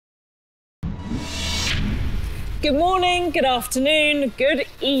Good morning, good afternoon, good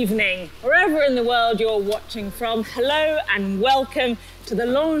evening. Wherever in the world you're watching from, hello and welcome to the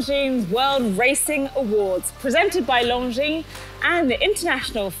Longines World Racing Awards, presented by Longines and the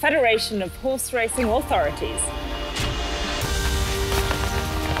International Federation of Horse Racing Authorities.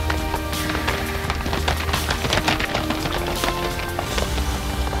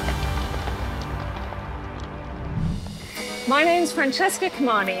 My name's Francesca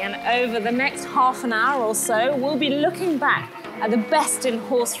Kamani, and over the next half an hour or so, we'll be looking back at the best in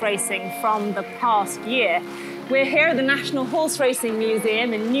horse racing from the past year. We're here at the National Horse Racing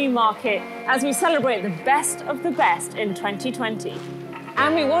Museum in Newmarket as we celebrate the best of the best in 2020.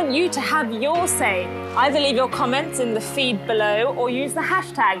 And we want you to have your say. Either leave your comments in the feed below or use the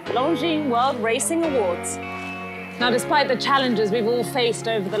hashtag Longines World Racing Awards. Now, despite the challenges we've all faced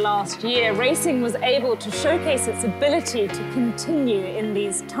over the last year, racing was able to showcase its ability to continue in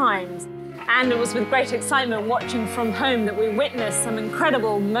these times. And it was with great excitement watching from home that we witnessed some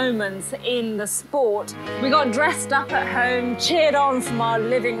incredible moments in the sport. We got dressed up at home, cheered on from our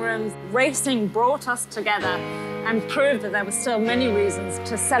living rooms. Racing brought us together and proved that there were still many reasons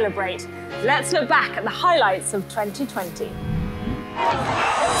to celebrate. Let's look back at the highlights of 2020.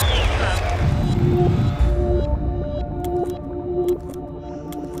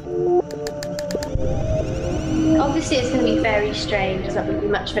 Obviously it's going to be very strange, there's not going to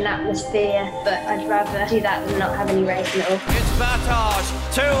be much of an atmosphere, but I'd rather do that than not have any racing at all. It's Battage,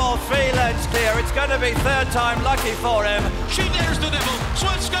 2 or 3 lengths clear, it's going to be third time lucky for him. She dares the devil,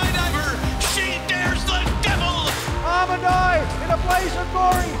 Swift Skydiver, she dares the devil! Armadai in a blaze of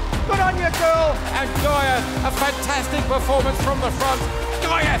glory, good on you girl! And Goya, a fantastic performance from the front.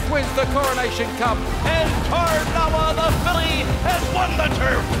 Goya wins the Coronation Cup. And Tarnawa, the filly, has won the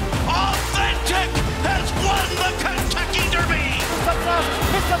turf. Authentic has won the Kentucky Derby.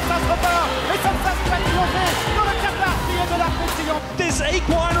 This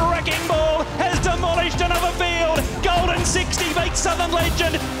equine wrecking ball has demolished another field. Golden 60 beats Southern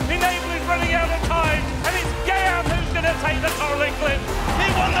Legend. Enable is running out of time, and it's Gayam who's going to take the Tarling Clip. He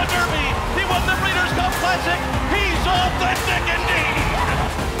won the Derby. He won the Breeders' Cup Classic. He's authentic indeed.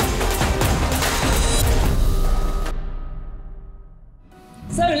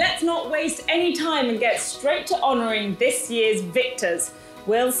 So let's not waste any time and get straight to honouring this year's victors.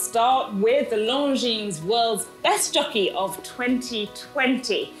 We'll start with the Longines World's Best Jockey of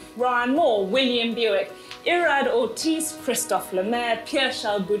 2020. Ryan Moore, William Buick, Irad Ortiz, Christophe Lemaire,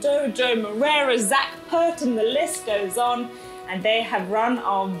 Pierre-Charles Boudot, Joe Moreira, Zach Pert, and the list goes on. And they have run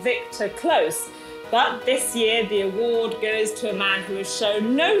our victor close. But this year, the award goes to a man who has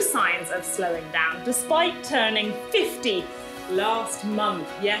shown no signs of slowing down, despite turning 50 last month.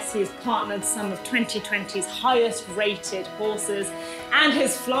 Yes, he's partnered some of 2020's highest rated horses, and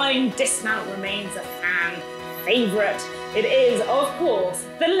his flying dismount remains a fan favourite. It is, of course,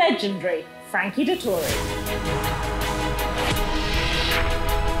 the legendary Frankie Dettori.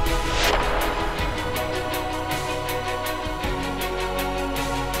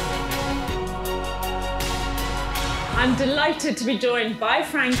 I'm delighted to be joined by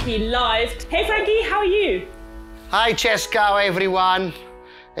Frankie live. Hey Frankie, how are you? Hi Cheska, everyone.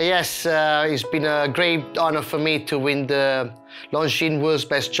 Yes, it's been a great honor for me to win the Longines World's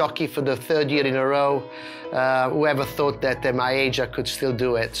Best Jockey for the 3rd year in a row. Whoever thought that at my age I could still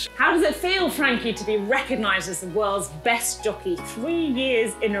do it. How does it feel, Frankie, to be recognised as the world's best jockey 3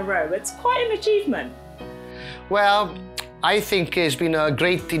 years in a row? It's quite an achievement. Well, I think it's been a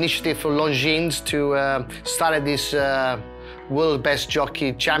great initiative for Longines to start this World Best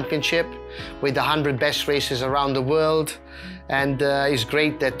Jockey Championship with 100 best races around the world, and it's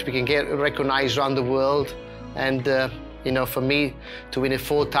great that we can get recognized around the world, and you know, for me to win it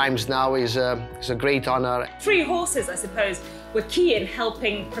 4 times now is a great honor. 3 horses, I suppose, were key in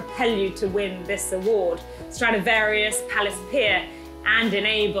helping propel you to win this award. Stradivarius, Palace Pier and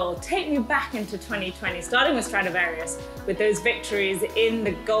Enable. Take me back into 2020, starting with Stradivarius, with those victories in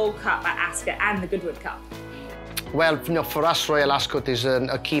the Gold Cup at Ascot and the Goodwood Cup. Well, you know, for us, Royal Ascot is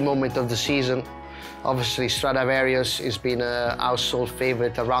a key moment of the season. Obviously, Stradivarius has been a household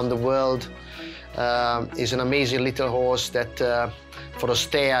favourite around the world. He's an amazing little horse that, for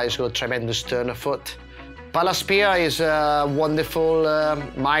Ostea, has got a tremendous turn of foot. Palace Pier is a wonderful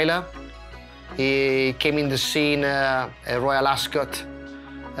miler. He came in the scene at Royal Ascot.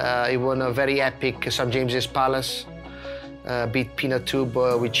 He won a very epic St James's Palace, beat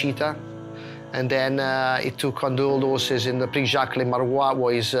Pinatube with Cheetah. And then he took on the old horses in the Prix Jacques-Le-Marois,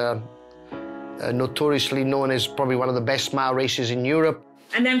 where he's notoriously known as probably one of the best mile races in Europe.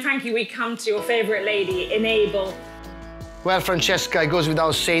 And then, Frankie, we come to your favourite lady, Enable. Well, Francesca, it goes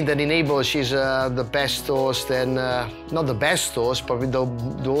without saying that in Able she's the best horse, and not the best horse, but the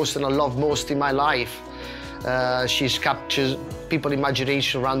horse that I love most in my life. She's captured people's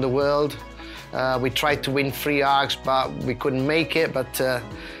imagination around the world. We tried to win 3 arcs, but we couldn't make it. But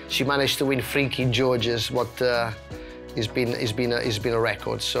she managed to win 3 King Georges, what has been a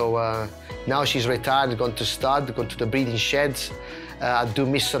record. So now she's retired, gone to stud, gone to the breeding sheds. I do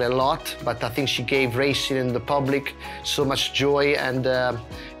miss her a lot, but I think she gave racing and the public so much joy, and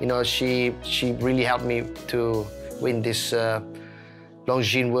you know, she really helped me to win this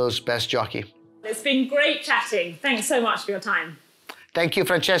Longines World's Best Jockey. It's been great chatting. Thanks so much for your time. Thank you,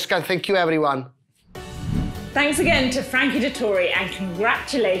 Francesca. Thank you, everyone. Thanks again to Frankie Dettori, and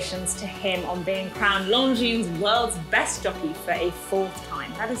congratulations to him on being crowned Longines World's Best Jockey for a 4th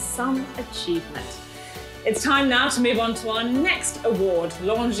time. That is some achievement. It's time now to move on to our next award,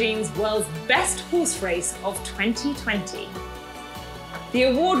 Longines World's Best Horse Race of 2020. The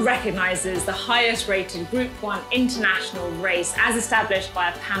award recognises the highest rated Group 1 international race as established by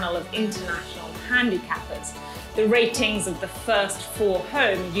a panel of international handicappers. The ratings of the first 4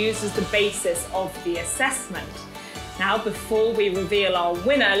 home used as the basis of the assessment. Now, before we reveal our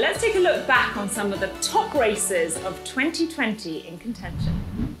winner, let's take a look back on some of the top races of 2020 in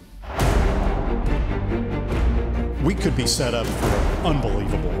contention. We could be set up for an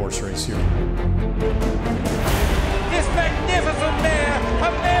unbelievable horse race here. This magnificent mare, a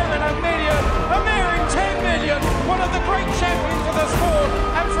mare in $1 million, a mare in $10 million, one of the great champions of the sport,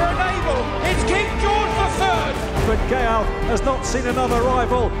 and for an Able, it's King George III. But Gael has not seen another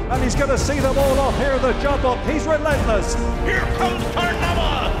rival, and he's going to see them all off here in the jump off. He's relentless. Here comes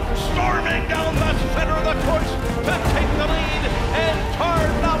Tarnawa, storming down the center of the course to take the lead, and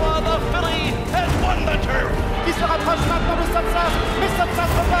Tarnawa, the filly, has won the turf. Qui se rapproche maintenant de Sapsas, mais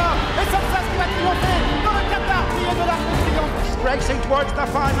Sapsas repart, et Sapsas qui va triompher dans le quatrième de l'Arc de Triomphe. Racing towards the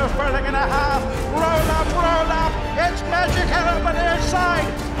final furlong and a half. Roll up, it's Magic Arrow on the inside,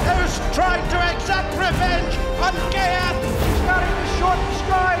 who's trying to exact revenge on Gaiath. She's starting to shorten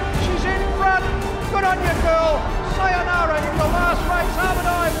stride, she's in front. Good on you, girl. Sayonara in your last race,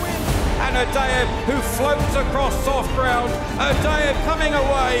 Harmonize wins. And Adaev, who floats across soft ground. Adaev coming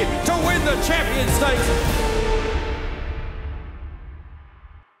away to win the Champion Stakes.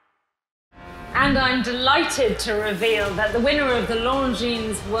 And I'm delighted to reveal that the winner of the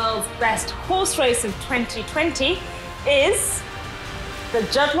Longines World's Best Horse Race of 2020 is the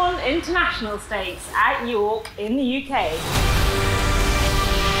Juddmonte International Stakes at York in the UK.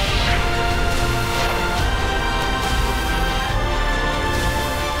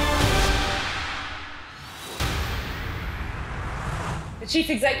 The Chief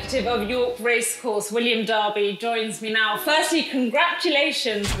Executive of York Racecourse, William Darby, joins me now. Firstly,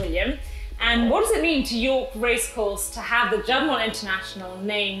 congratulations, William. And what does it mean to York Racecourse to have the Juddmonte International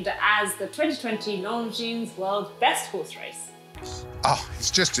named as the 2020 Longines World Best Horse Race? Oh, it's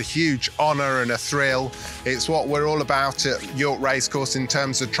just a huge honour and a thrill. It's what we're all about at York Racecourse in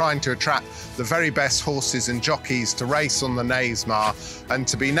terms of trying to attract the very best horses and jockeys to race on the Knavesmire, and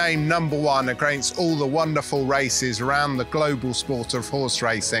to be named #1 against all the wonderful races around the global sport of horse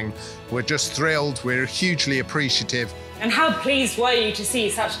racing. We're just thrilled, we're hugely appreciative. And how pleased were you to see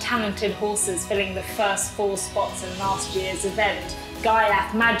such talented horses filling the first 4 spots in last year's event?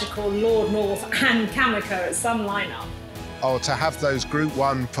 Gaiath, Magical, Lord North and Kamiko, some lineup. Oh, to have those Group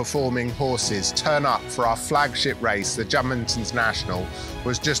 1 performing horses turn up for our flagship race, the Juddmonte International,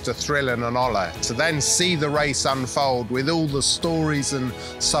 was just a thrill and an honour. To then see the race unfold with all the stories and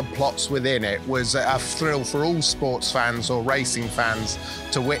subplots within it was a thrill for all sports fans or racing fans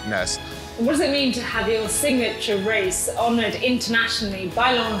to witness. What does it mean to have your signature race honoured internationally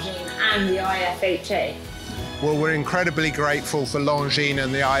by Longines and the IFHA? Well, we're incredibly grateful for Longines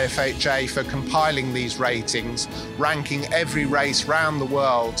and the IFHA for compiling these ratings, ranking every race round the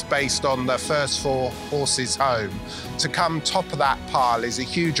world based on the first 4 horses home. To come top of that pile is a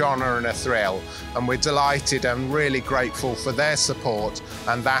huge honour and a thrill, and we're delighted and really grateful for their support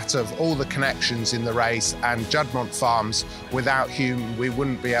and that of all the connections in the race and Juddmonte Farms, without whom we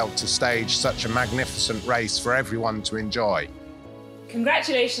wouldn't be able to stage such a magnificent race for everyone to enjoy.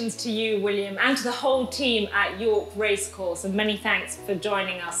 Congratulations to you, William, and to the whole team at York Racecourse, and many thanks for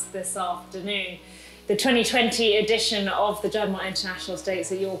joining us this afternoon. The 2020 edition of the Juddmonte International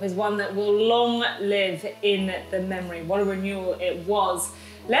Stakes at York is one that will long live in the memory. What a renewal it was.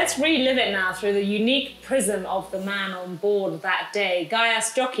 Let's relive it now through the unique prism of the man on board that day,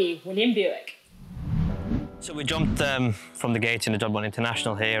 Gaiath's jockey, William Buick. So we jumped from the gates in the Juddmonte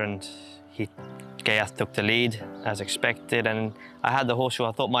International here, and Gaiath took the lead as expected, and I had the horse who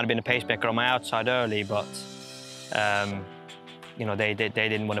I thought might have been a pacemaker on my outside early, but You know, they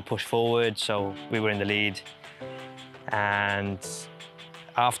didn't want to push forward, so we were in the lead. And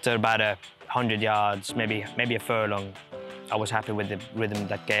after about 100 yards, maybe a furlong, I was happy with the rhythm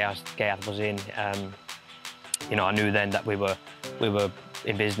that Gayat was in. You know, I knew then that we were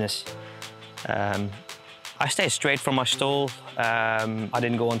in business. I stayed straight from my stall. I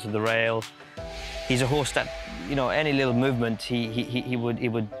didn't go onto the rail. He's a horse that, you know, any little movement, he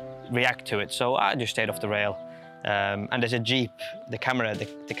would react to it. So I just stayed off the rail. And there's a jeep. The camera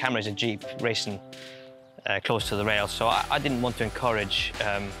is a jeep racing close to the rail. So I didn't want to encourage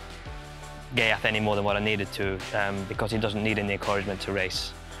Gayat any more than what I needed to, because he doesn't need any encouragement to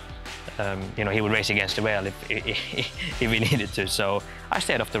race. You know, he would race against the rail if he needed to. So I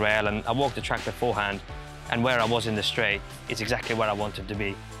stayed off the rail and I walked the track beforehand. And where I was in the straight is exactly where I wanted to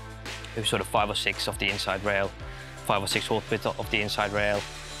be. It was sort of 5 or 6 off the inside rail, 5 or 6 horsepower off the inside rail.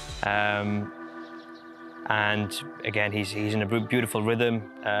 And again, he's in a beautiful rhythm.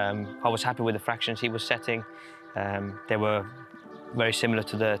 I was happy with the fractions he was setting. They were very similar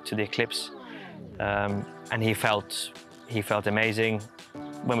to the Eclipse. And he felt amazing.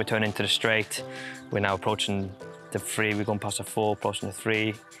 When we turn into the straight, we're now approaching the 3. We've gone past the 4, approaching the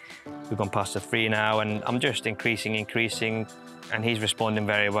 3. We've gone past the 3 now, and I'm just increasing, and he's responding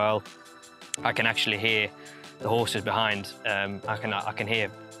very well. I can actually hear the horses behind. I can hear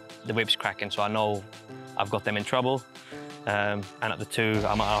the whips cracking, so I know I've got them in trouble. And at the 2,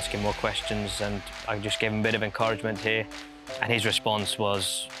 I'm asking more questions, and I just gave him a bit of encouragement here, and his response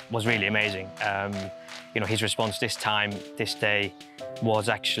was really amazing. You know, his response this day, was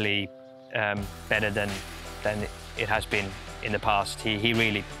actually better than it has been in the past. He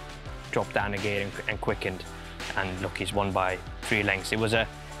really dropped down a gear and quickened, and look, he's won by 3 lengths. It was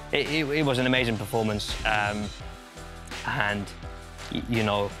an amazing performance, and you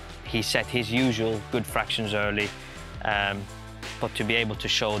know, he set his usual good fractions early, but to be able to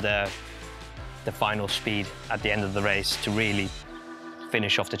show the final speed at the end of the race to really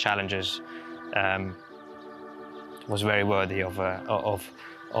finish off the challenges was very worthy of a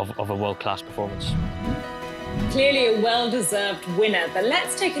world-class performance. Clearly a well-deserved winner, but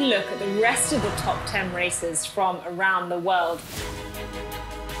let's take a look at the rest of the top 10 races from around the world.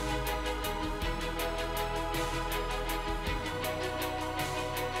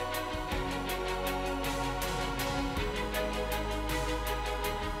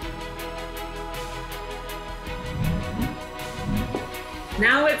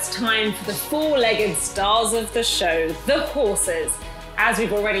 Now it's time for the 4-legged stars of the show, the horses. As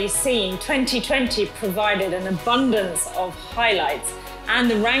we've already seen, 2020 provided an abundance of highlights, and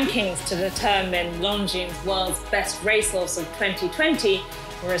the rankings to determine Longines' world's best racehorse of 2020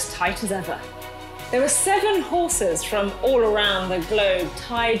 were as tight as ever. There were 7 horses from all around the globe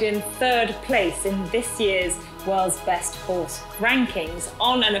tied in 3rd place in this year's World's Best Horse rankings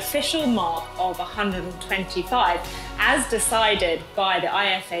on an official mark of 125, as decided by the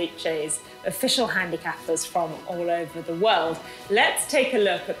IFHA's official handicappers from all over the world. Let's take a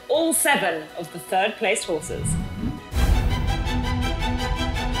look at all 7 of the 3rd place horses.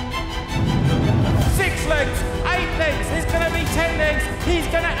 6 lengths, 8 lengths, it's going to be 10 lengths. He's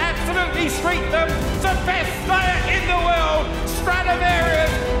going to absolutely streak them. The best player in the world, Stradivarius.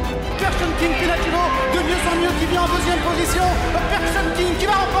 Person King Pinatino, de mieux en mieux, qui vient en 2e position. Person King qui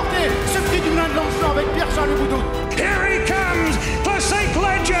va remporter ce prix du Moulin de Longchamp avec Pierre-Charles Boudou. Here he comes, Classic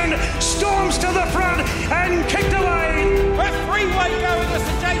Legend, storms to the front and kicked away. A 3-way go in the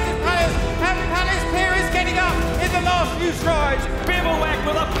St James's Palace, and Palace Pier is getting up in the last few strides. Bivouac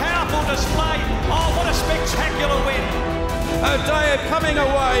with a powerful display. Oh, what a spectacular win. A day of coming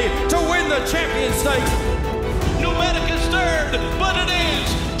away to win the Champion Stakes. Pneumatic is 3rd, but it is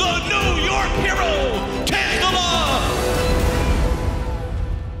the New York hero, Candela.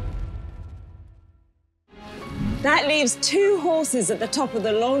 That leaves 2 horses at the top of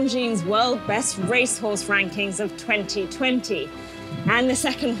the Longines World Best Racehorse rankings of 2020. And the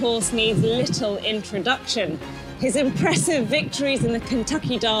second horse needs little introduction. His impressive victories in the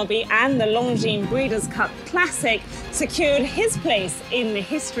Kentucky Derby and the Longines Breeders' Cup Classic secured his place in the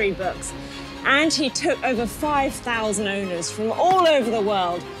history books. And he took over 5,000 owners from all over the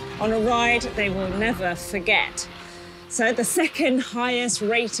world on a ride they will never forget. So the second highest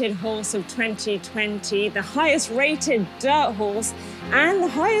rated horse of 2020, the highest rated dirt horse, and the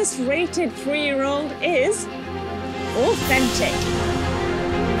highest rated 3-year-old is Authentic.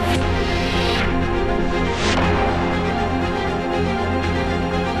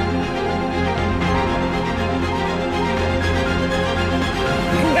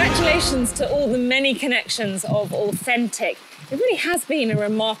 Congratulations to all the many connections of Authentic. It really has been a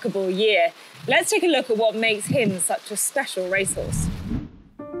remarkable year. Let's take a look at what makes him such a special racehorse.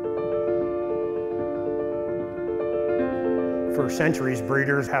 For centuries,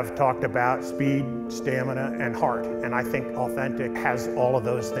 breeders have talked about speed, stamina, and heart, and I think Authentic has all of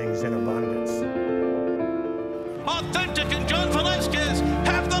those things in abundance. Authentic and John Velasquez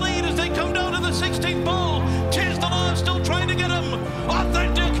have the lead as they come down to the 16th bull. Tis the Law still trying to get him.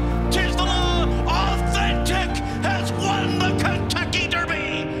 Authentic, Tis the Law. Authentic has won the Kentucky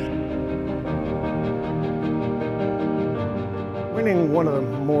Derby. Winning one of the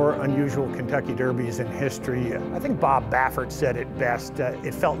more unusual Kentucky Derbies in history, I think Bob Baffert said it best.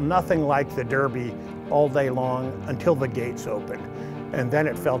 It felt nothing like the Derby all day long until the gates opened. And then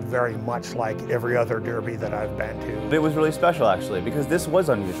it felt very much like every other Derby that I've been to. It was really special, actually, because this was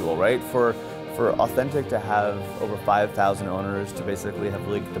unusual, right? For Authentic to have over 5,000 owners, to basically have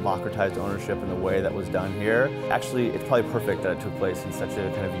really democratized ownership in the way that was done here. Actually, it's probably perfect that it took place in such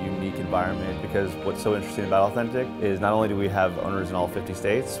a kind of unique environment, because what's so interesting about Authentic is not only do we have owners in all 50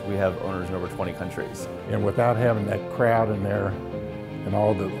 states, we have owners in over 20 countries. And without having that crowd in there and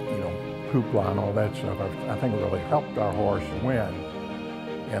all the, hoopla and all that stuff, I think it really helped our horse win.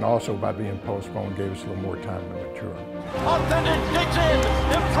 And also by being postponed gave us a little more time to mature. Authentic digs in,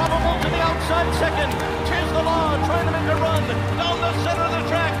 improbable to the outside second. Tis the Law trying to make a run down the center of the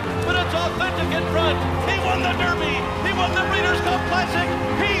track, but it's Authentic in front. He won the Derby, he won the Breeders' Cup Classic.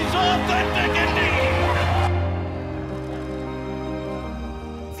 He's Authentic indeed.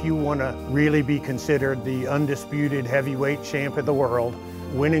 If you want to really be considered the undisputed heavyweight champ of the world,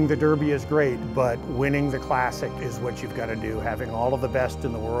 winning the Derby is great, but winning the Classic is what you've got to do, having all of the best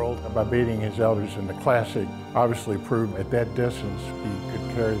in the world. By beating his elders in the Classic, obviously proved at that distance he could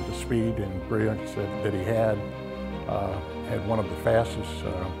carry the speed and brilliance that he had. Had one of the fastest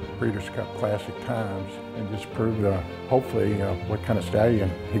Breeders' Cup Classic times, and just proved, hopefully, what kind of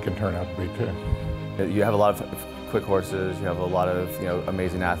stallion he can turn out to be too. You have a lot of quick horses, you have a lot of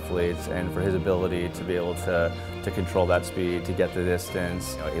amazing athletes, and for his ability to be able to control that speed, to get the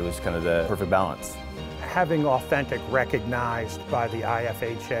distance, it was kind of the perfect balance. Having Authentic recognized by the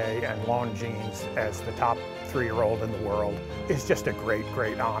IFHA and Longines as the top 3-year-old in the world is just a great,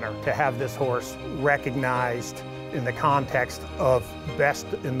 great honor. To have this horse recognized in the context of best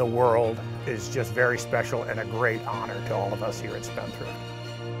in the world is just very special and a great honor to all of us here at Spendthrift.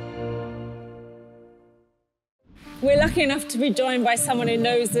 We're lucky enough to be joined by someone who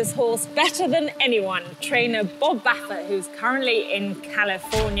knows this horse better than anyone, trainer Bob Baffert, who's currently in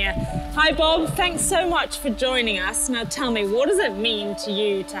California. Hi Bob, thanks so much for joining us. Now tell me, what does it mean to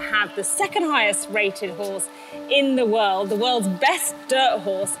you to have the second highest rated horse in the world's best dirt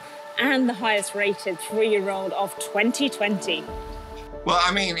horse, and the highest rated 3-year-old of 2020? Well,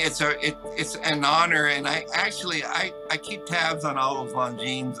 I mean, it's an honor, and I keep tabs on all those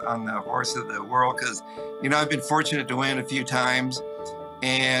Longines on the horse of the world, because I've been fortunate to win a few times,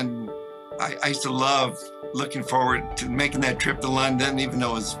 and I used to love looking forward to making that trip to London, even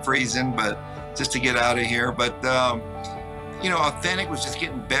though it was freezing, but just to get out of here. But Authentic was just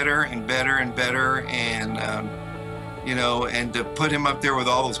getting better and better and better, and and to put him up there with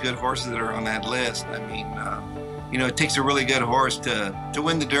all those good horses that are on that list, I mean. It takes a really good horse to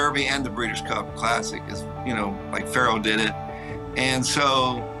win the Derby and the Breeders' Cup Classic, like Pharaoh did it. And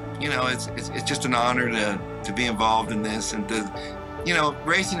so, it's just an honor to be involved in this. And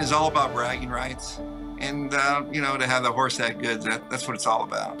racing is all about bragging rights. And, to have the horse that good, that's what it's all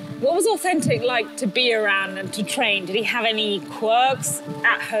about. What was Authentic like to be around and to train? Did he have any quirks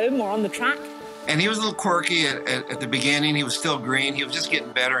at home or on the track? And he was a little quirky at the beginning. He was still green. He was just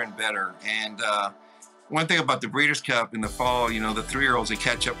getting better and better. And, one thing about the Breeders' Cup in the fall, the 3-year-olds, they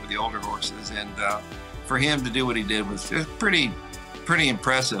catch up with the older horses, and for him to do what he did was pretty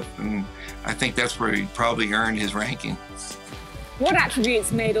impressive, and I think that's where he probably earned his ranking. What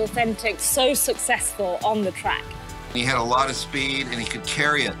attributes made Authentic so successful on the track? He had a lot of speed, and he could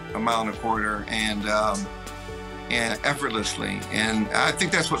carry it a mile and a quarter, and effortlessly, and I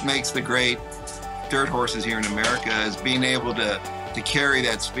think that's what makes the great dirt horses here in America, is being able to carry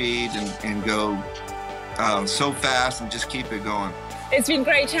that speed and go so fast and just keep it going. It's been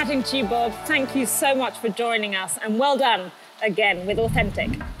great chatting to you, Bob. Thank you so much for joining us, and well done again with Authentic.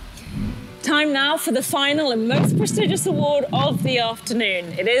 Time now for the final and most prestigious award of the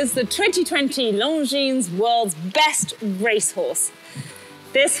afternoon. It is the 2020 Longines World's Best Racehorse.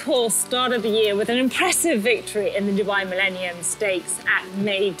 This horse started the year with an impressive victory in the Dubai Millennium Stakes at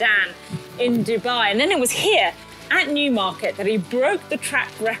Meydan in Dubai, and then it was here at Newmarket that he broke the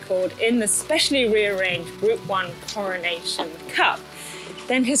track record in the specially rearranged Group 1 Coronation Cup.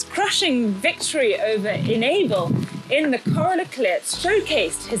 Then his crushing victory over Enable in the Coral Eclipse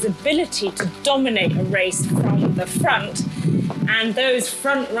showcased his ability to dominate a race from the front, and those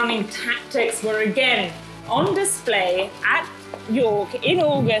front-running tactics were again on display at York in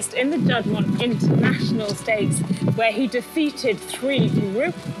August in the Juddmonte International Stakes, where he defeated 3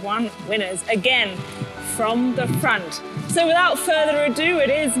 Group 1 winners, again from the front. So without further ado, it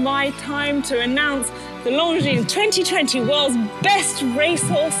is my time to announce the Longines 2020 World's Best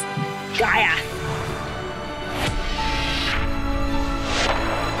Racehorse, Gaiath.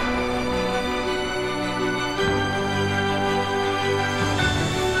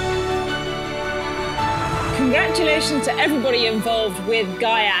 Congratulations to everybody involved with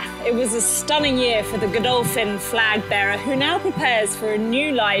Gaiath. It was a stunning year for the Godolphin flag bearer, who now prepares for a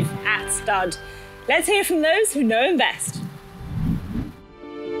new life at stud. Let's hear from those who know him best.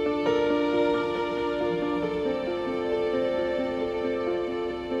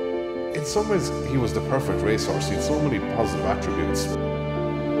 In some ways, he was the perfect racehorse. He had so many positive attributes.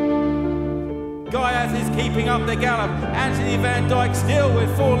 Gaiath is keeping up the gallop. Anthony Van Dyke still with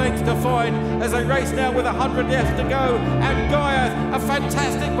 4 lengths to find as they race now with 100 left to go. And Gaiath, a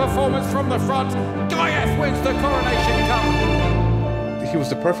fantastic performance from the front. Gaiath wins the Coronation Cup. He was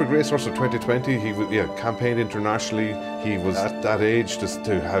the perfect racehorse of 2020. He was, campaigned internationally. He was at that age just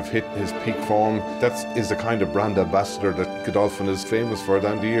to have hit his peak form. That is the kind of brand ambassador that Godolphin is famous for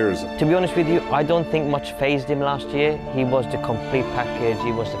down the years. To be honest with you, I don't think much fazed him last year. He was the complete package.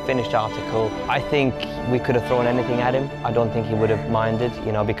 He was the finished article. I think we could have thrown anything at him. I don't think he would have minded,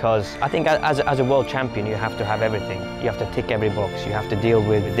 because I think as a world champion, you have to have everything. You have to tick every box. You have to deal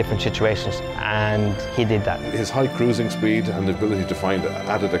with different situations, and he did that. His high cruising speed and the ability to find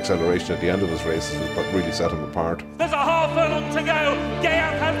added acceleration at the end of his races was what really set him apart. There's a half furlong to go.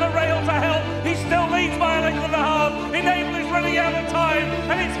 Gaiath has the rail to help. He still leads by a length and a half. Enable is running out of time,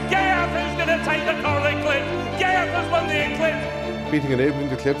 and it's Gaiath who's going to take the Coral Eclipse. Gaiath has won the Eclipse. Beating Enable in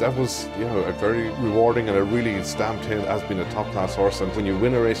the Eclipse, that was a very rewarding, and it really stamped him as being a top-class horse. And when you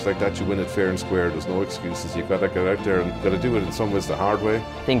win a race like that, you win it fair and square. There's no excuses. You've got to get out there and got to do it in some ways the hard way.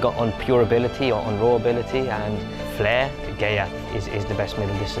 I think on pure ability, or on raw ability and flair, Gaiath is the best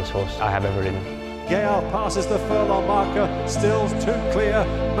middle distance horse I have ever ridden. Gaiath passes the furlong marker, still too clear,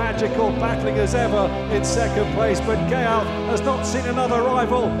 magical battling as ever in second place, but Gaiath has not seen another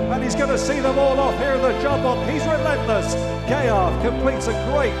rival, and he's going to see them all off here in the Juddmonte. He's relentless. Gaiath completes a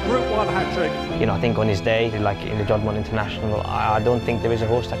great Group 1 hat-trick. I think on his day, like in the Juddmonte International, I don't think there is a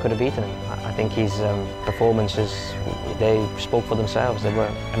horse that could have beaten him. I think his performances, they spoke for themselves. They were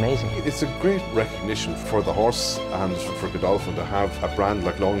amazing. It's a great recognition for the horse and for Godolphin to have a brand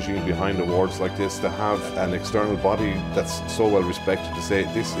like Longines behind awards like this, to have an external body that's so well respected to say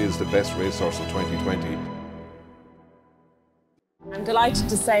this is the best racehorse of 2020. I'm delighted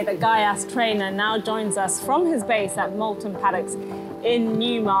to say that Gaiath's trainer now joins us from his base at Moulton Paddocks in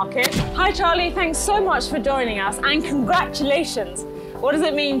Newmarket. Hi Charlie, thanks so much for joining us, and congratulations. What does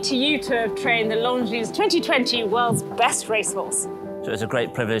it mean to you to have trained the Longines 2020 World's Best Racehorse? So it's a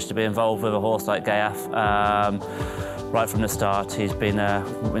great privilege to be involved with a horse like Gaiath. Right from the start, he's been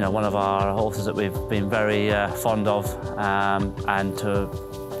one of our horses that we've been very fond of, and to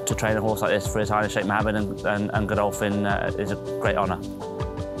train a horse like this for His Highness Sheikh Mohammed and Godolphin is a great honour.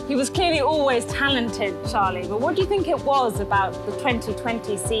 He was clearly always talented, Charlie, but what do you think it was about the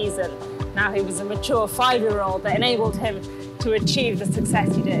 2020 season, now he was a mature 5-year-old, that enabled him to achieve the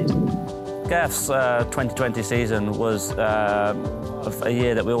success he did? Gaiath's 2020 season was a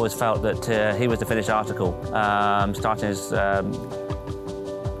year that we always felt that he was the finished article. Starting his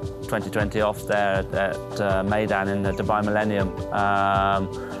 2020 off there at Meydan in the Dubai Millennium,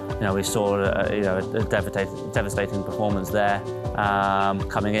 we saw a devastating performance there.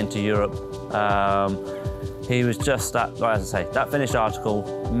 Coming into Europe, he was just that, as I say, that finished article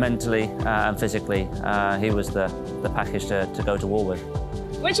mentally and physically. He was the package to go to war with.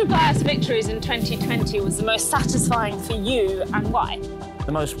 Which of Gaiath's victories in 2020 was the most satisfying for you, and why?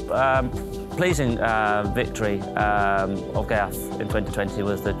 The most pleasing victory of Gaiath in 2020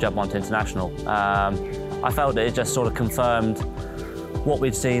 was the Juddmonte International. I felt that it just sort of confirmed what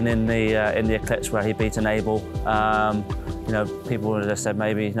we'd seen in the Eclipse, where he beat Enable. People would have just said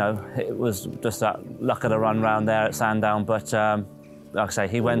maybe it was just that luck of the run round there at Sandown, but like I say,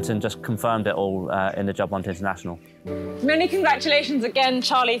 he went and just confirmed it all in the Juddmonte International. Many congratulations again,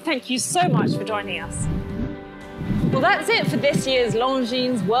 Charlie. Thank you so much for joining us. Well, that's it for this year's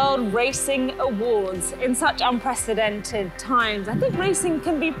Longines World Racing Awards. In such unprecedented times, I think racing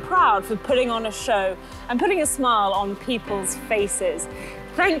can be proud for putting on a show and putting a smile on people's faces.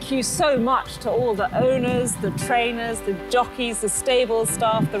 Thank you so much to all the owners, the trainers, the jockeys, the stable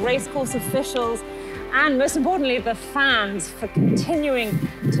staff, the racecourse officials, and most importantly, the fans for continuing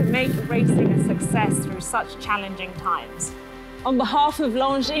to make racing a success through such challenging times. On behalf of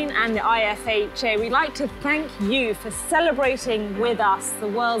Longines and the IFHA, we'd like to thank you for celebrating with us the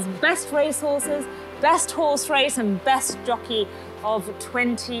world's best racehorses, best horse race and best jockey of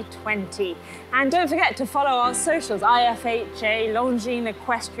 2020. And don't forget to follow our socials, IFHA, Longines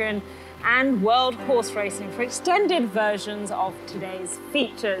Equestrian and World Horse Racing for extended versions of today's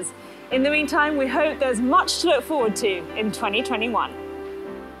features. In the meantime, we hope there's much to look forward to in 2021.